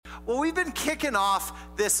Well, we've been kicking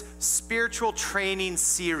off this spiritual training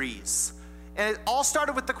series. And it all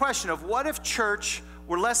started with the question of what if church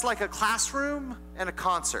were less like a classroom and a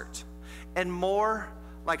concert and more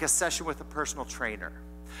like a session with a personal trainer?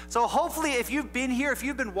 So hopefully if you've been here, if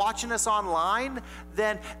you've been watching us online,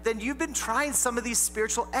 then you've been trying some of these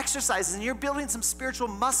spiritual exercises and you're building some spiritual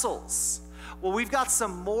muscles. Well, we've got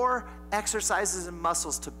some more exercises and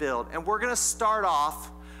muscles to build. And we're going to start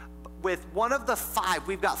off with one of the 5.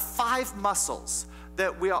 We've got 5 muscles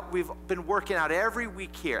that we've been working out every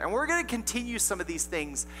week here. And we're going to continue some of these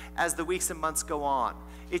things as the weeks and months go on.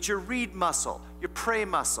 It's your read muscle, your pray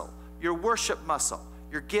muscle, your worship muscle,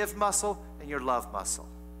 your give muscle, and your love muscle.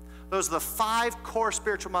 Those are the 5 core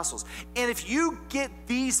spiritual muscles. And if you get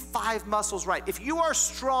these 5 muscles right, if you are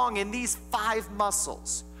strong in these 5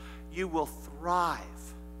 muscles, you will thrive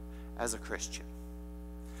as a Christian.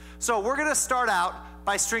 So we're going to start out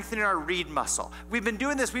by strengthening our read muscle. We've been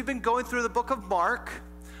doing this. We've been going through the book of Mark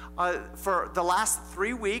for the last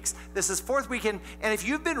 3 weeks. This is 4th week. And if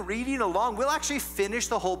you've been reading along, we'll actually finish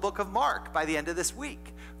the whole book of Mark by the end of this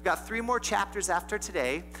week. We've got 3 more chapters after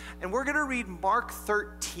today. And we're going to read Mark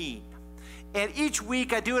 13. And each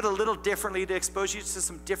week I do it a little differently to expose you to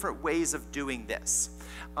some different ways of doing this.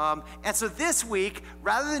 And so this week,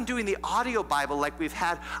 rather than doing the audio Bible like we've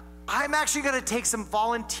had, I'm actually going to take some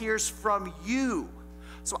volunteers from you.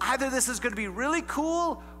 So either this is going to be really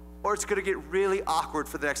cool or it's going to get really awkward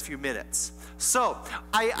for the next few minutes. So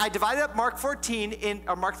I divided up Mark 13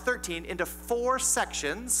 into 4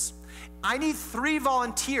 sections. I need 3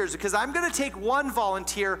 volunteers because I'm going to take 1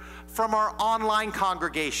 volunteer from our online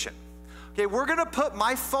congregation. Okay, we're going to put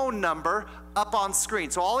my phone number up on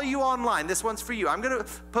screen. So all of you online, this one's for you. I'm going to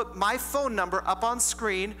put my phone number up on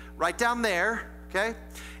screen right down there, okay?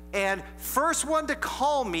 And first one to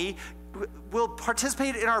call me will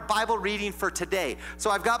participate in our Bible reading for today. So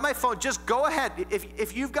I've got my phone. Just go ahead.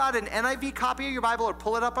 If you've got an NIV copy of your Bible or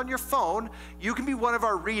pull it up on your phone, you can be one of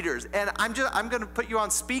our readers. And I'm going to put you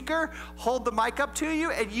on speaker, hold the mic up to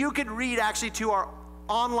you, and you can read actually to our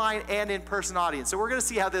online and in-person audience. So we're going to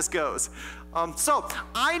see how this goes. So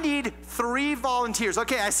I need 3 volunteers.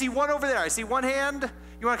 Okay, I see one over there. I see one hand.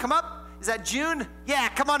 You want to come up? Is that June? Yeah,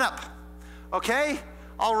 come on up. Okay?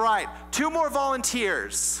 All right. 2 more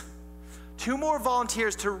volunteers. 2 more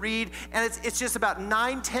volunteers to read. And it's just about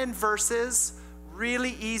 9-10 verses.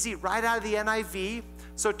 Really easy, right out of the NIV.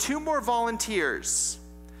 So 2 more volunteers.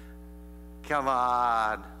 Come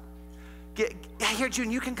on. Here, June,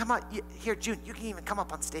 you can come on. Here, June, you can even come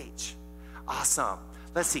up on stage. Awesome.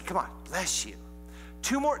 Let's see. Come on. Bless you.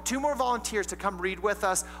 2 more volunteers to come read with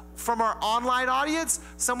us from our online audience.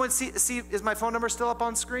 Someone see, is my phone number still up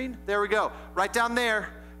on screen? There we go. Right down there.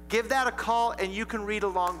 Give that a call and you can read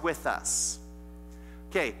along with us.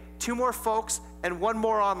 Okay, 2 more folks and 1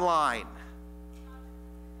 more online.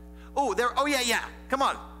 Oh, there. Oh, yeah. Come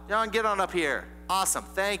on. John, get on up here. Awesome.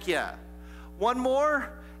 Thank you. 1 more.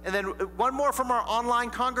 And then 1 more from our online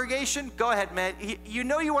congregation. Go ahead, man. You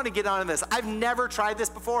know you want to get on this. I've never tried this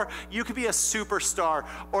before. You could be a superstar,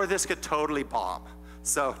 or this could totally bomb.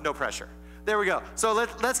 So no pressure. There we go. So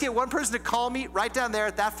let's get 1 person to call me right down there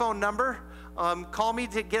at that phone number. Call me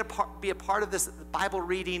to be a part of this Bible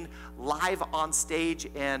reading live on stage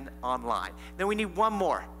and online. Then we need 1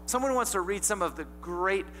 more. Someone wants to read some of the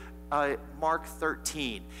great Mark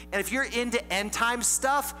 13. And if you're into end time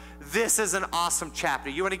stuff, this is an awesome chapter.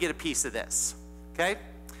 You want to get a piece of this, okay?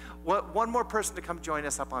 1 more person to come join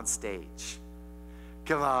us up on stage.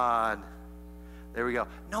 Come on. There we go.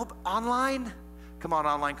 Nope, online? Come on,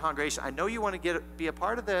 online congregation. I know you want to be a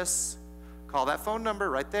part of this. Call that phone number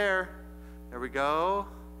right there. There we go.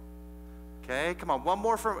 Okay, come on. 1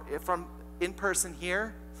 more from in person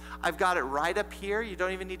here. I've got it right up here. You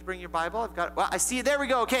don't even need to bring your Bible. I've got it. Well, I see it. There we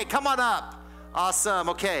go. Okay, come on up. Awesome.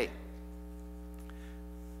 Okay.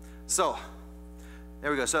 So,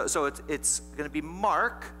 there we go. So it's going to be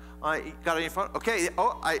Mark. You got it on your phone? Okay.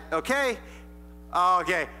 Okay. Oh,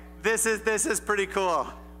 okay. This is pretty cool.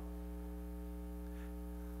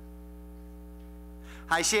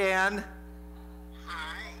 Hi, Shan.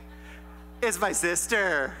 Hi. It's my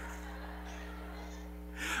sister.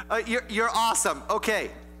 You're awesome.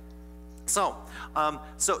 Okay. So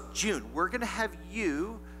June, we're going to have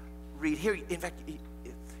you read here. In fact,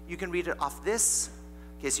 you can read it off this.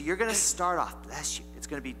 Okay, so you're going to start off. Bless you. It's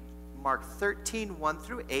going to be Mark 13, 1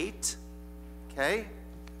 through 8. Okay?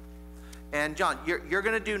 And John, you're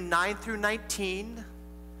going to do 9 through 19.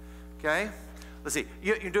 Okay? Let's see.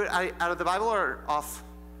 You do it out of the Bible or off?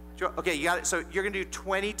 Okay, you got it. So you're going to do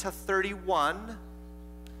 20 to 31.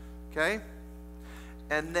 Okay?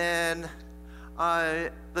 And then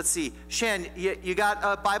Let's see. Shan, you got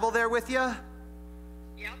a Bible there with you?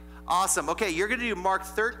 Yep. Awesome. Okay, you're going to do Mark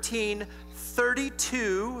 13,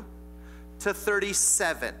 32 to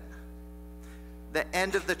 37. The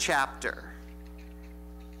end of the chapter.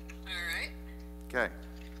 All right. Okay.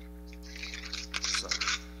 So,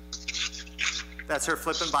 that's her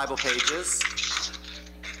flipping Bible pages.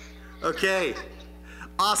 Okay.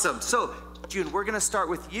 Awesome. So, June, we're going to start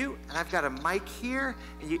with you, and I've got a mic here,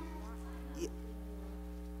 and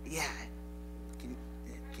yeah.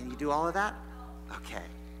 Can you do all of that? Okay.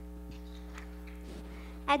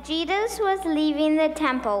 As Jesus was leaving the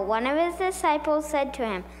temple, one of his disciples said to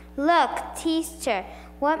him, "Look, teacher,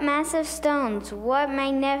 what massive stones, what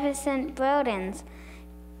magnificent buildings.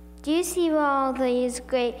 Do you see all these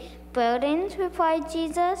great buildings?" replied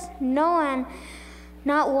Jesus. "Not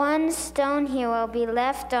one stone here will be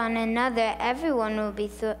left on another. Everyone will be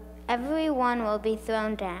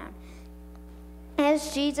thrown down."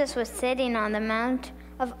 As Jesus was sitting on the Mount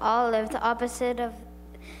of Olives opposite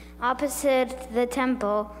the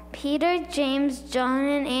temple, Peter, James, John,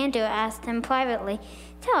 and Andrew asked him privately,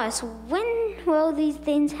 "Tell us, when will these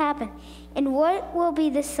things happen? And what will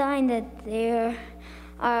be the sign that they are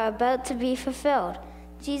about to be fulfilled?"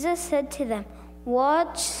 Jesus said to them,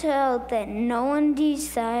 "Watch out that no one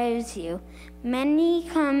deceives you. Many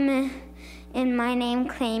come in my name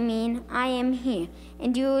claiming, 'I am he,'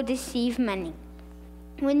 and you will deceive many.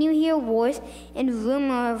 When you hear wars and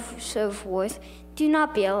rumors of wars, do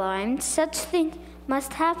not be alarmed. Such things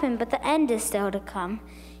must happen, but the end is still to come.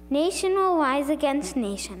 Nation will rise against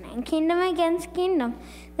nation, and kingdom against kingdom.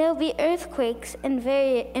 There will be earthquakes in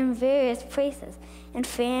various places, and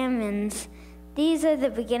famines. These are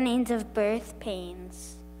the beginnings of birth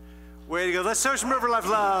pains." Way to go. Let's show some River Life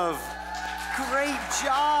love. Great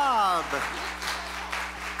job.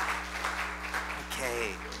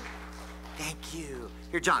 Okay. Thank you.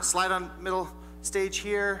 Here, John, slide on middle stage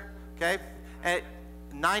here. Okay. At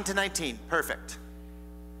 9 to 19. Perfect.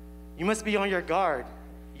 "You must be on your guard.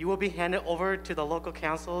 You will be handed over to the local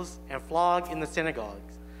councils and flogged in the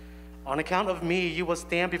synagogues. On account of me, you will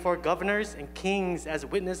stand before governors and kings as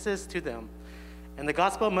witnesses to them. And the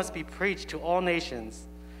gospel must be preached to all nations.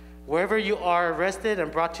 Wherever you are arrested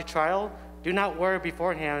and brought to trial, do not worry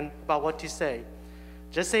beforehand about what to say.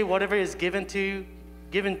 Just say whatever is given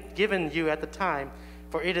you at the time,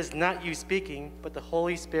 for it is not you speaking, but the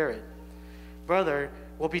Holy Spirit. Brother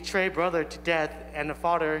will betray brother to death, and the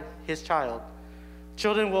father his child.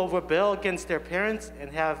 Children will rebel against their parents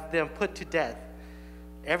and have them put to death.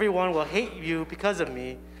 Everyone will hate you because of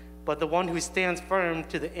me, but the one who stands firm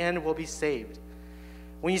to the end will be saved.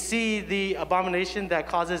 When you see the abomination that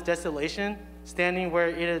causes desolation standing where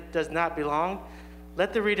it does not belong,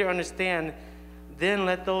 let the reader understand. Then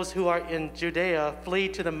let those who are in Judea flee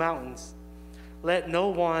to the mountains. Let no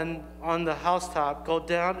one on the housetop go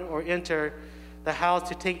down or enter the house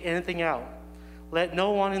to take anything out. Let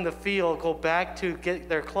no one in the field go back to get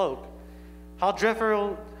their cloak. How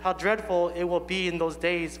dreadful it will be in those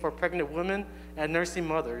days for pregnant women and nursing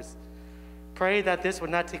mothers. Pray that this will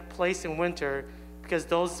not take place in winter, because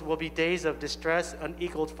those will be days of distress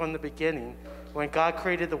unequaled from the beginning, when God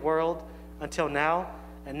created the world until now,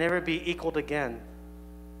 and never be equaled again."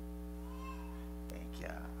 Thank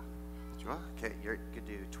you. Okay, you're going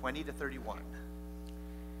to do 20 to 31.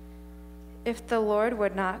 "If the Lord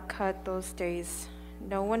would not cut those days,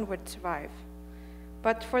 no one would survive.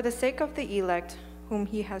 But for the sake of the elect whom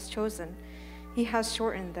he has chosen, he has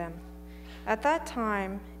shortened them. At that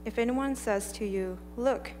time, if anyone says to you,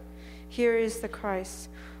 'Look, here is the Christ,'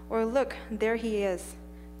 or 'Look, there he is,'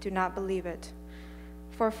 do not believe it.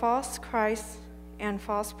 For false Christs and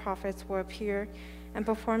false prophets will appear and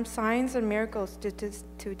perform signs and miracles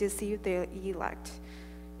to deceive the elect,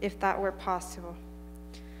 if that were possible.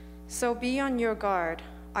 So be on your guard.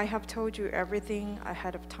 I have told you everything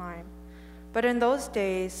ahead of time. But in those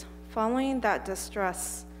days, following that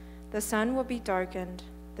distress, the sun will be darkened,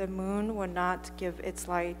 the moon will not give its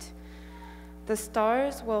light. The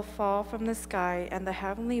stars will fall from the sky, and the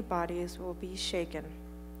heavenly bodies will be shaken.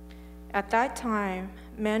 At that time,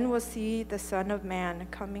 men will see the Son of Man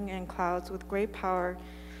coming in clouds with great power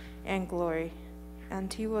and glory,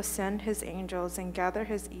 and he will send his angels and gather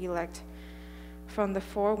his elect from the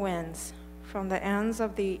four winds, from the ends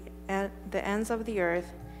of the earth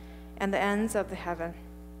and the ends of the heaven.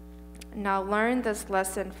 Now learn this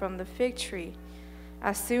lesson from the fig tree.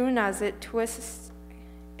 As soon as its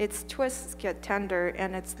twists get tender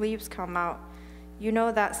and its leaves come out, you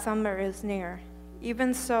know that summer is near.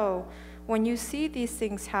 Even so, when you see these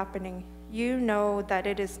things happening, you know that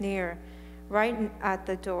it is near, right at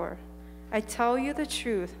the door. I tell you the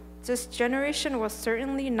truth, This generation will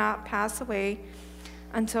certainly not pass away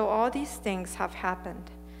until all these things have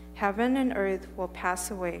happened. Heaven and earth will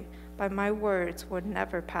pass away, but my words will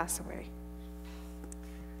never pass away.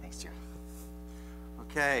 Thanks, Jeff.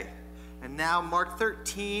 Okay, and now Mark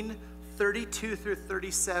 13, 32 through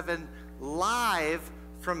 37, live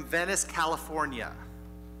from Venice, California.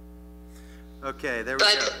 Okay, there we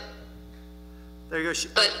go. There you go.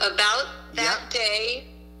 But about that day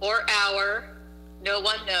or hour, no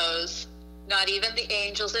one knows, not even the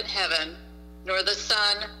angels in heaven, nor the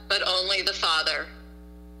Son, but only the Father.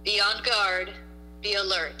 Be on guard, be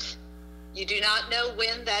alert. You do not know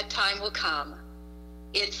when that time will come.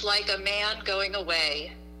 It's like a man going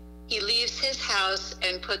away. He leaves his house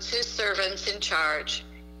and puts his servants in charge,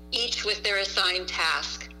 each with their assigned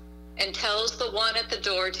task, and tells the one at the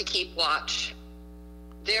door to keep watch.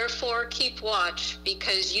 Therefore keep watch,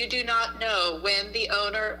 because you do not know when the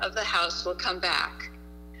owner of the house will come back,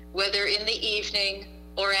 whether in the evening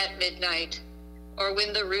or at midnight, or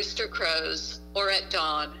when the rooster crows, or at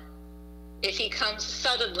dawn. If he comes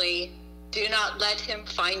suddenly, do not let him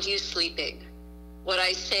find you sleeping. What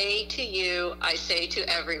I say to you, I say to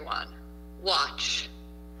everyone. Watch.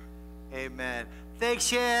 Amen. Thanks,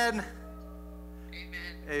 Shan.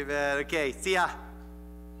 Amen. Okay, see ya.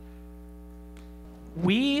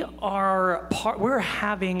 We're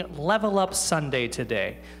having Level Up Sunday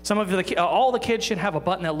today. All the kids should have a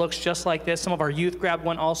button that looks just like this. Some of our youth grabbed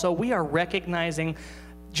one also. We are recognizing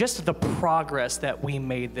just the progress that we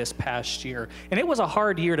made this past year. And it was a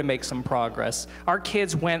hard year to make some progress. Our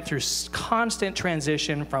kids went through constant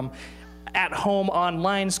transition from at-home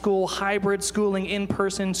online school, hybrid schooling,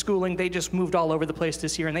 in-person schooling. They just moved all over the place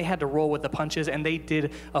this year, and they had to roll with the punches, and they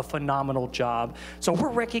did a phenomenal job. So we're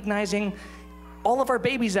recognizing all of our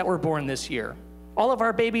babies that were born this year, all of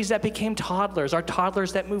our babies that became toddlers, our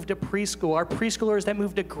toddlers that moved to preschool, our preschoolers that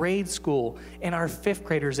moved to grade school, and our fifth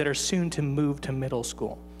graders that are soon to move to middle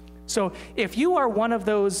school. So if you are one of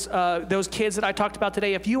those kids that I talked about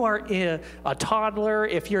today, if you are a toddler,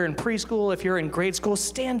 if you're in preschool, if you're in grade school,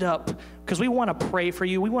 stand up, because we want to pray for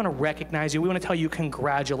you. We want to recognize you. We want to tell you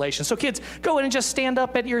congratulations. So kids, go in and just stand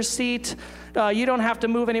up at your seat. You don't have to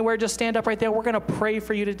move anywhere. Just stand up right there. We're going to pray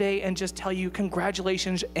for you today and just tell you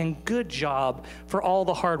congratulations and good job for all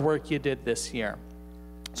the hard work you did this year.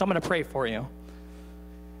 So I'm going to pray for you.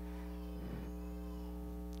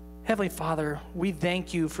 Heavenly Father, we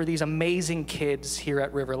thank you for these amazing kids here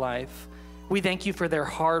at River Life. We thank you for their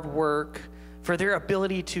hard work, for their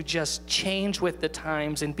ability to just change with the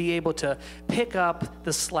times and be able to pick up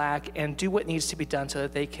the slack and do what needs to be done so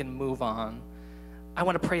that they can move on. I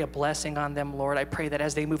want to pray a blessing on them, Lord. I pray that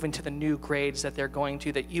as they move into the new grades that they're going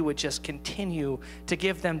to, that you would just continue to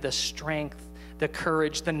give them the strength, the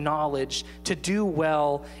courage, the knowledge to do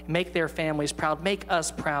well, make their families proud, make us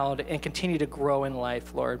proud, and continue to grow in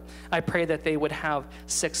life, Lord. I pray that they would have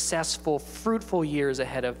successful, fruitful years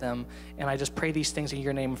ahead of them, and I just pray these things in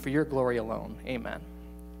your name and for your glory alone. Amen.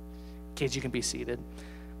 Kids, you can be seated.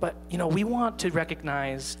 But, we want to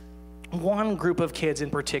recognize one group of kids in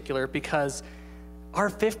particular, because our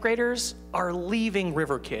fifth graders are leaving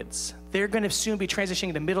River Kids. They're going to soon be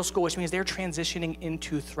transitioning to middle school, which means they're transitioning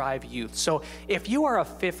into Thrive Youth. So if you are a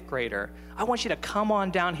fifth grader, I want you to come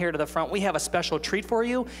on down here to the front. We have a special treat for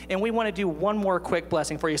you, and we want to do one more quick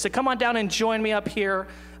blessing for you. So come on down and join me up here.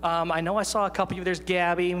 I know I saw a couple of you. There's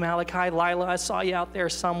Gabby, Malachi, Lila. I saw you out there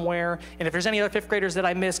somewhere. And if there's any other fifth graders that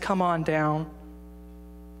I missed, come on down.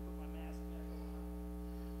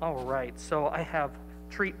 All right, so I have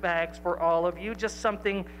treat bags for all of you, just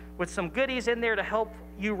something with some goodies in there to help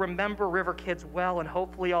you remember River Kids well and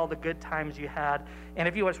hopefully all the good times you had. And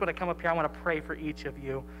if you just want to come up here, I want to pray for each of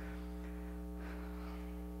you.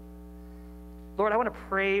 Lord, I want to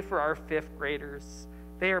pray for our fifth graders.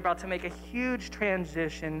 They are about to make a huge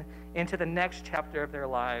transition into the next chapter of their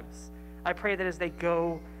lives. I pray that as they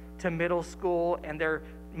go to middle school and they're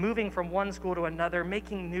moving from one school to another,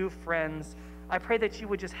 making new friends, I pray that you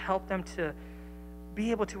would just help them to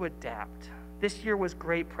be able to adapt. This year was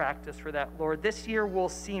great practice for that, Lord. This year will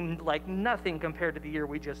seem like nothing compared to the year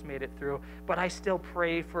we just made it through, but I still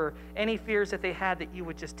pray for any fears that they had, that you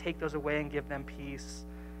would just take those away and give them peace.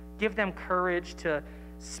 Give them courage to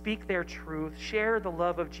speak their truth, share the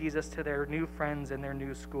love of Jesus to their new friends in their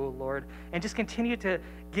new school, Lord, and just continue to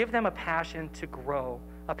give them a passion to grow,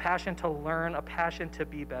 a passion to learn, a passion to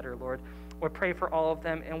be better, Lord. We pray for all of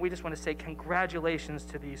them, and we just want to say congratulations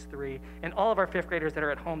to these three and all of our fifth graders that are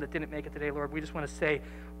at home that didn't make it today, Lord. We just want to say,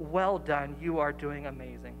 well done. You are doing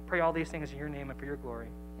amazing. Pray all these things in your name and for your glory.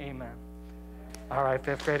 Amen. All right,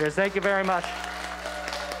 fifth graders, thank you very much.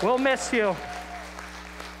 We'll miss you.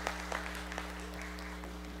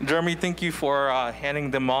 Jeremy, thank you for handing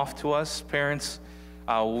them off to us, parents.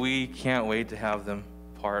 We can't wait to have them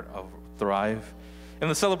part of Thrive. And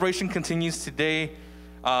the celebration continues today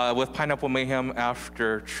with Pineapple Mayhem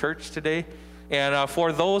after church today. And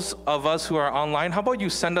for those of us who are online, how about you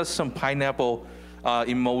send us some pineapple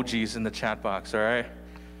emojis in the chat box, all right?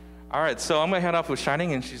 All right, so I'm going to head off with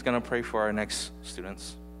Shining, and she's going to pray for our next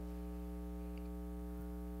students.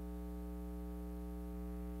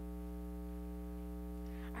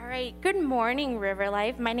 All right, good morning, River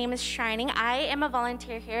Life. My name is Shining. I am a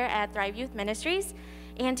volunteer here at Thrive Youth Ministries.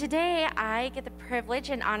 And today I get the privilege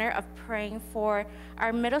and honor of praying for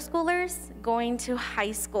our middle schoolers going to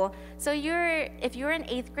high school. So if you're an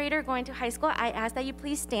 8th grader going to high school, I ask that you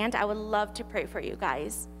please stand. I would love to pray for you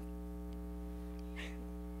guys.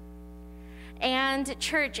 And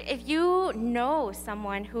church, if you know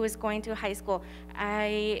someone who is going to high school,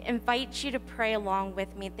 I invite you to pray along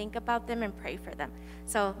with me. Think about them and pray for them.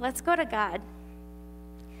 So let's go to God.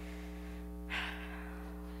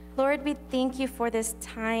 Lord, we thank you for this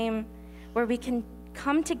time where we can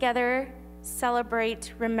come together,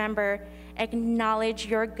 celebrate, remember, acknowledge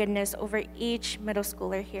your goodness over each middle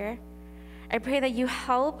schooler here. I pray that you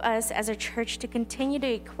help us as a church to continue to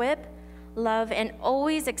equip, love, and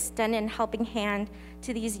always extend a helping hand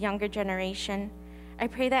to these younger generation. I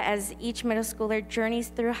pray that as each middle schooler journeys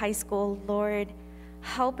through high school, Lord,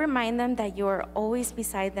 help remind them that you are always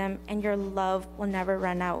beside them and your love will never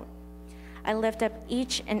run out. I lift up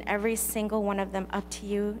each and every single one of them up to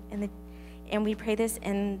you, and we pray this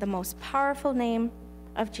in the most powerful name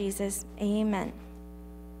of Jesus. Amen.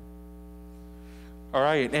 All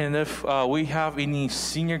right, and if we have any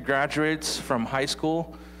senior graduates from high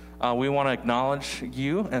school, we want to acknowledge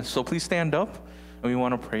you, and so please stand up, and we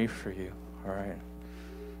want to pray for you. All right.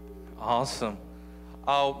 Awesome.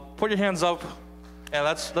 Put your hands up, and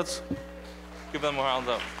let's give them a round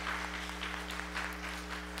up.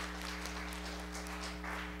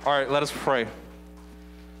 All right, let us pray.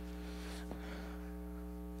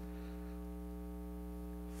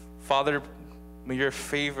 Father, may your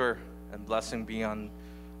favor and blessing be on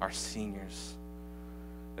our seniors.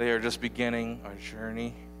 They are just beginning our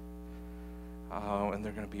journey, and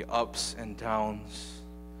they're going to be ups and downs.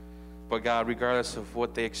 But God, regardless of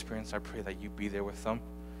what they experience, I pray that you be there with them,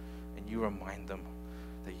 and you remind them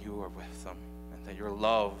that you are with them, and that your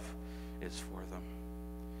love is for them.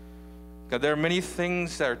 God, there are many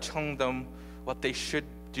things that are telling them what they should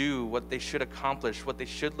do, what they should accomplish, what they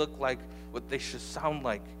should look like, what they should sound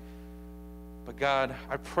like. But God,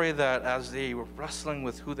 I pray that as they were wrestling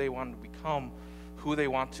with who they want to become, who they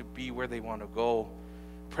want to be, where they want to go,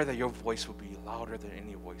 I pray that your voice will be louder than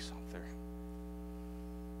any voice out there.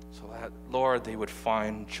 So that, Lord, they would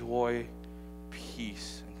find joy,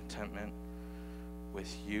 peace, and contentment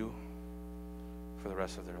with you for the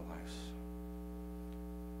rest of their lives.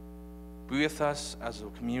 Be with us as a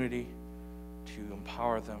community to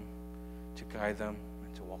empower them, to guide them,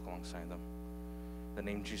 and to walk alongside them. In the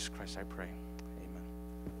name of Jesus Christ, I pray.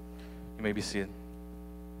 Amen. You may be seated.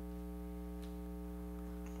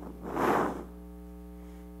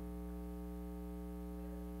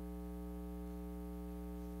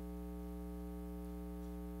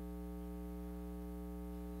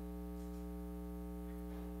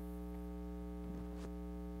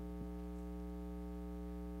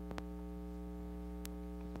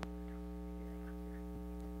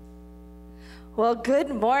 Well, good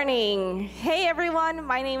morning. Hey, everyone.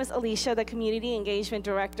 My name is Alicia, the Community Engagement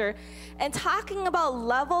Director. And talking about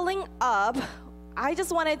leveling up, I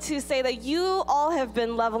just wanted to say that you all have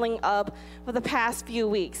been leveling up for the past few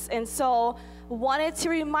weeks. And so wanted to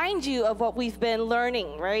remind you of what we've been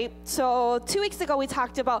learning, right? So 2 weeks ago, we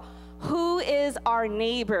talked about who is our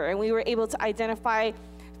neighbor, and we were able to identify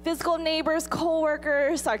physical neighbors,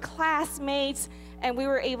 coworkers, our classmates, and we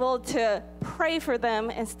were able to pray for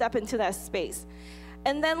them and step into that space.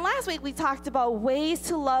 And then last week, we talked about ways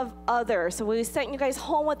to love others. So we sent you guys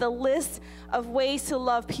home with a list of ways to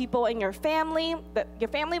love people in your family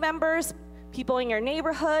members, people in your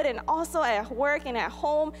neighborhood, and also at work and at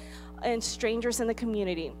home, and strangers in the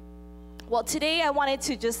community. Well, today I wanted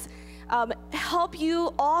to just help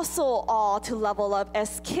you also all to level up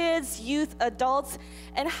as kids, youth, adults,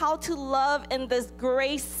 and how to love in this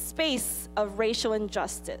gray space of racial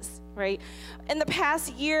injustice. right? In the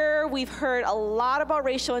past year, we've heard a lot about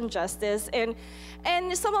racial injustice, and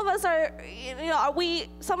some of us are,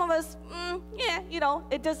 some of us,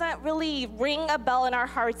 it doesn't really ring a bell in our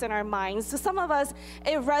hearts and our minds. So some of us,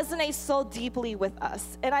 it resonates so deeply with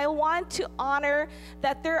us. And I want to honor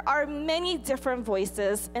that there are many different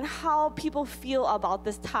voices and how people feel about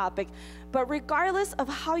this topic. But regardless of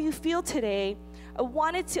how you feel today, I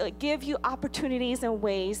wanted to give you opportunities and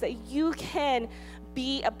ways that you can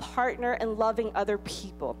be a partner in loving other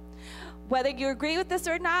people. Whether you agree with this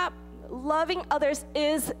or not, loving others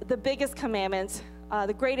is the biggest commandment,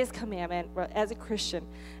 the greatest commandment as a Christian.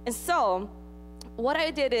 And so what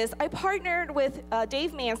I did is I partnered with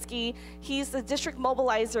Dave Mansky. He's the district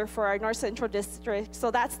mobilizer for our North Central District.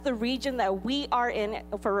 So that's the region that we are in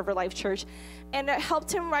for River Life Church. And I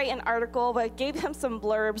helped him write an article, but gave him some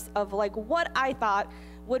blurbs of like what I thought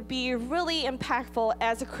would be really impactful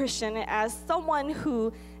as a Christian, as someone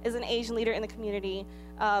who is an Asian leader in the community,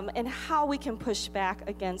 and how we can push back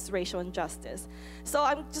against racial injustice. So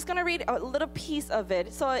I'm just gonna read a little piece of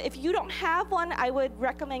it. So if you don't have one, I would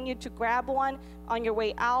recommend you to grab one on your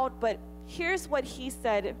way out, but here's what he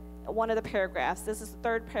said, one of the paragraphs. This is the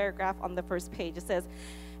third paragraph on the first page. It says,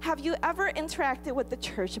 have you ever interacted with the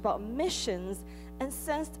church about missions and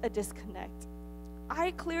sensed a disconnect?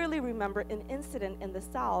 I clearly remember an incident in the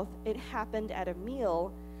South. It happened at a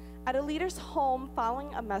meal at a leader's home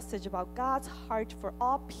following a message about God's heart for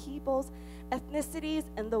all peoples, ethnicities,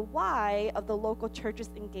 and the why of the local church's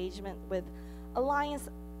engagement with Alliance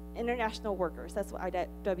International Workers. That's what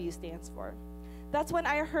IW stands for. That's when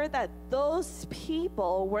I heard that those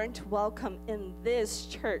people weren't welcome in this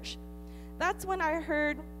church. That's when I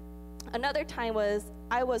heard another time was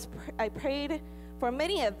I prayed for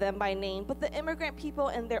many of them by name, but the immigrant people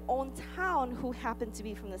in their own town who happened to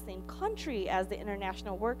be from the same country as the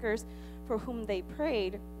international workers for whom they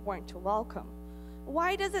prayed weren't welcome.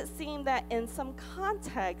 Why does it seem that in some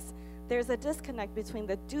contexts there's a disconnect between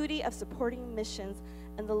the duty of supporting missions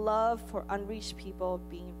and the love for unreached people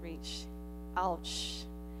being reached? Ouch.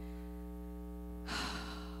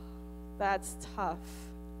 That's tough.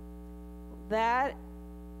 That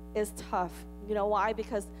is tough. You know why?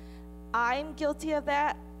 Because I'm guilty of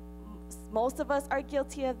that. Most of us are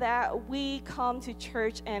guilty of that. We come to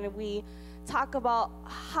church and we talk about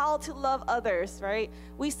how to love others, right?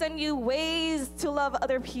 We send you ways to love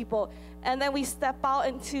other people, and then we step out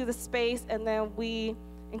into the space and then we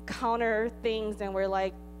encounter things and we're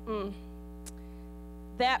like,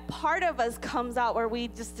 that part of us comes out where we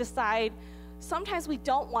just decide sometimes we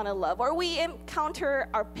don't want to love, or we encounter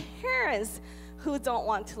our parents who don't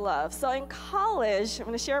want to love. So in college, I'm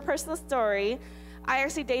going to share a personal story. I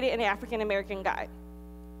actually dated an African American guy.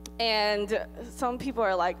 And some people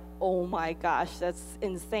are like, oh my gosh, that's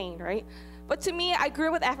insane, right? But to me, I grew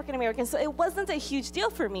up with African Americans, so it wasn't a huge deal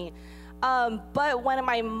for me. But when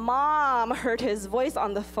my mom heard his voice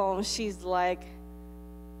on the phone, she's like,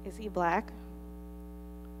 is he black?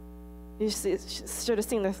 You should have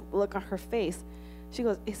seen the look on her face. She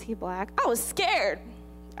goes, is he black? I was scared.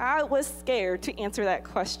 I was scared to answer that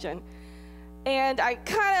question. And I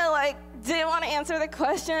kind of like didn't want to answer the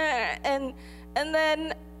question. And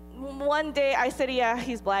then one day I said, yeah,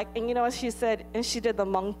 he's black. And you know what she said? And she did the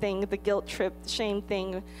Hmong thing, the guilt trip, shame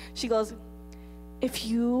thing. She goes, if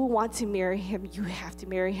you want to marry him, you have to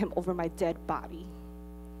marry him over my dead body.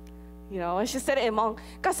 You know, and she said it in Hmong.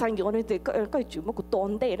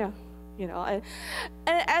 You know, and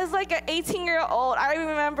as like an 18-year-old, I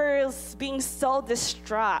remember being so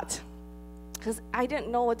distraught because I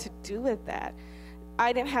didn't know what to do with that.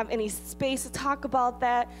 I didn't have any space to talk about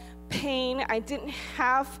that pain. I didn't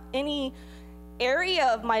have any area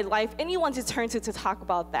of my life, anyone to turn to talk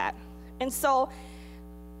about that. And so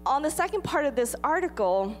on the second part of this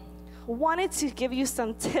article, wanted to give you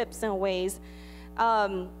some tips and ways.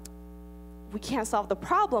 We can't solve the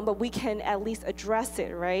problem, but we can at least address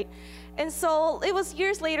it, right? And so it was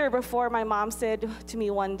years later before my mom said to me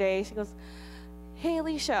one day, she goes, hey,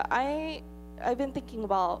 Alicia, I've been thinking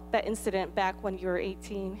about that incident back when you were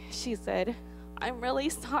 18. She said, I'm really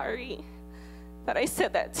sorry that I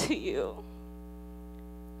said that to you.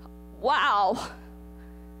 Wow.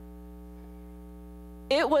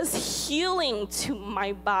 It was healing to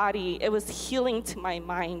my body. It was healing to my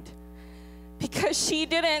mind. Because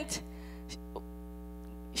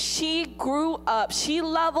she grew up, she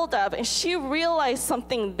leveled up, and she realized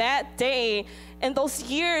something that day in those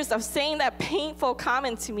years of saying that painful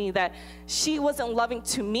comment to me, that she wasn't loving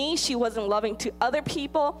to me, she wasn't loving to other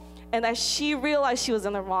people, and that she realized she was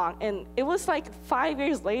in the wrong. And it was like 5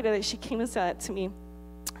 years later that she came and said that to me.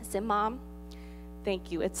 I said, Mom,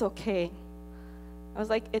 thank you, it's okay. I was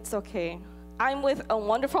like, it's okay. I'm with a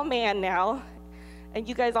wonderful man now, and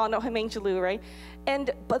you guys all know him, Angel Lou, right?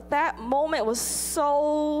 But that moment was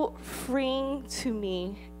so freeing to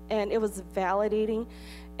me, and it was validating,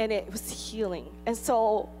 and it was healing. And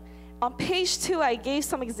so on page 2, I gave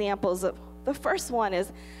some examples of, the first one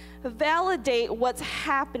is validate what's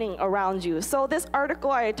happening around you. So this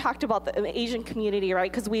article, I talked about the Asian community,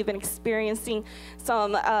 right? Because we've been experiencing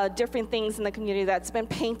some different things in the community that's been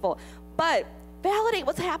painful. But validate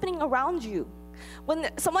what's happening around you. When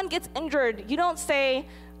someone gets injured, you don't say,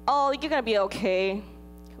 oh, you're gonna be okay.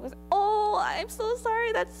 Oh, I'm so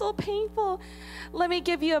sorry, that's so painful. Let me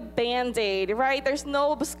give you a Band-Aid, right? There's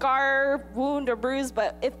no scar, wound, or bruise,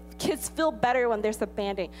 but if kids feel better when there's a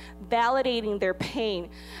Band-Aid, validating their pain.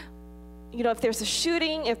 You know, if there's a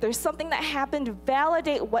shooting, if there's something that happened,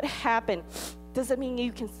 validate what happened. Doesn't mean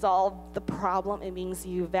you can solve the problem, it means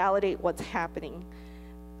you validate what's happening.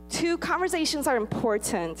 2, conversations are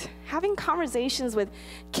important. Having conversations with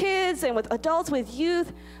kids and with adults, with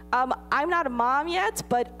youth. I'm not a mom yet,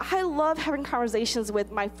 but I love having conversations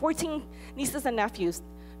with my 14 nieces and nephews,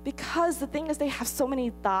 because the thing is, they have so many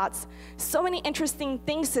thoughts, so many interesting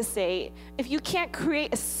things to say. If you can't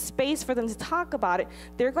create a space for them to talk about it,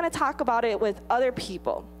 they're going to talk about it with other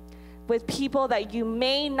people, with people that you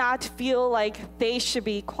may not feel like they should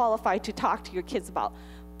be qualified to talk to your kids about,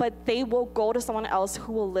 but they will go to someone else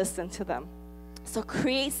who will listen to them. So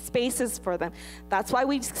create spaces for them. That's why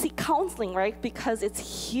we seek counseling, right? Because it's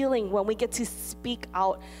healing when we get to speak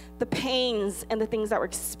out the pains and the things that we're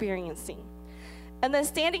experiencing. And then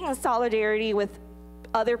standing in solidarity with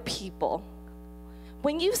other people.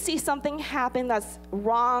 When you see something happen that's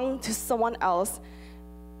wrong to someone else,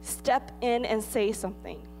 step in and say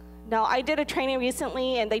something. Now, I did a training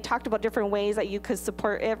recently, and they talked about different ways that you could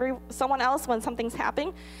support someone else when something's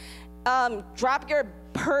happening. Drop your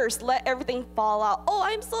purse, let everything fall out. Oh,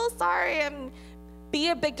 I'm so sorry, and be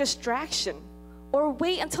a big distraction. Or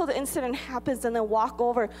wait until the incident happens and then walk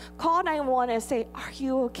over, call 911 and say, are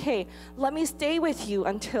you okay? Let me stay with you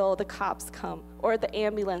until the cops come or the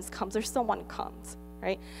ambulance comes or someone comes,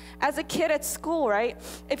 right? As a kid at school, right?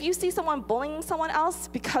 If you see someone bullying someone else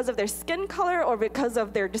because of their skin color or because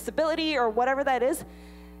of their disability or whatever that is,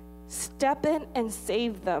 step in and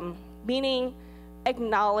save them, meaning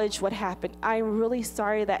acknowledge what happened. I'm really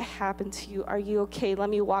sorry that happened to you. Are you okay? Let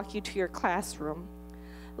me walk you to your classroom.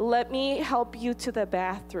 Let me help you to the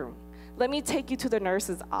bathroom. Let me take you to the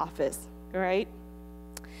nurse's office, right?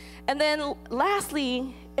 And then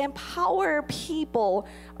lastly, empower people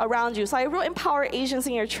around you. So I wrote empower Asians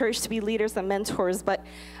in your church to be leaders and mentors, but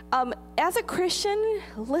as a Christian,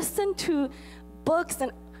 listen to books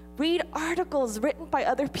and read articles written by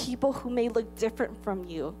other people who may look different from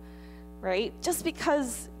you, right? Just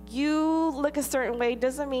because you look a certain way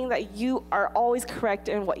doesn't mean that you are always correct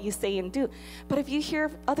in what you say and do. But if you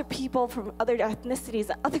hear other people from other ethnicities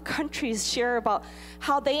and other countries share about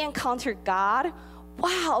how they encounter God,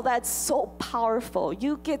 wow, that's so powerful.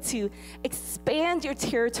 You get to expand your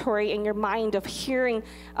territory and your mind of hearing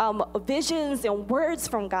visions and words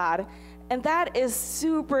from God. And that is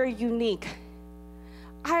super unique.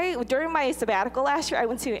 During my sabbatical last year, I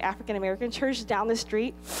went to an African-American church down the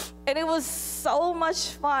street, and it was so much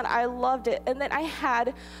fun. I loved it. And then I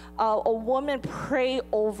had a woman pray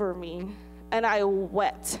over me, and I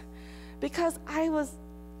wept because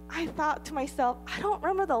I thought to myself, I don't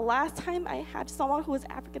remember the last time I had someone who was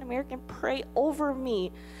African-American pray over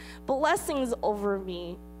me, blessings over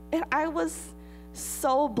me. And I was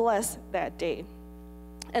so blessed that day.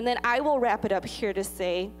 And then I will wrap it up here to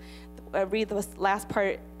say, read the last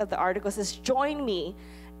part of the article. It says, join me.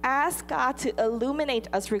 Ask God to illuminate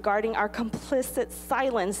us regarding our complicit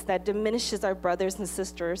silence that diminishes our brothers and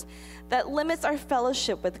sisters, that limits our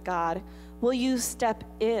fellowship with God. Will you step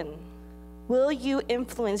in? Will you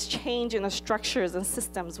influence change in the structures and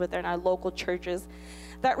systems within our local churches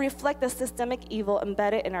that reflect the systemic evil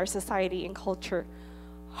embedded in our society and culture?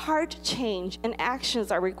 Hard change and actions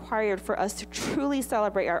are required for us to truly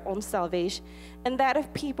celebrate our own salvation and that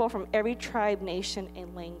of people from every tribe, nation,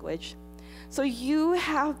 and language. So you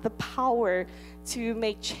have the power to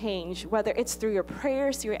make change, whether it's through your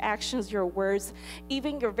prayers, your actions, your words,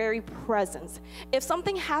 even your very presence. If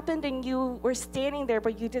something happened and you were standing there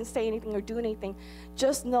but you didn't say anything or do anything,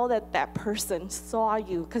 just know that that person saw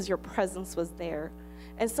you because your presence was there.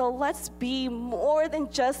 And so let's be more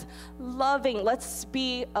than just loving. Let's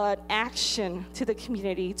be an action to the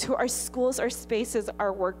community, to our schools, our spaces,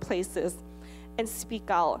 our workplaces, and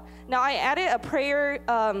speak out. Now, I added a prayer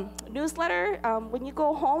newsletter. When you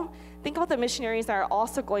go home, think about the missionaries that are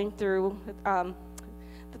also going through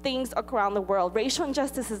the things around the world. Racial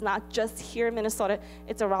injustice is not just here in Minnesota,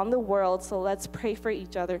 it's around the world. So let's pray for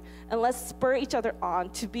each other and let's spur each other on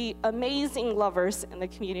to be amazing lovers in the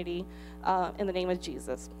community in the name of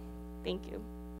Jesus. Thank you.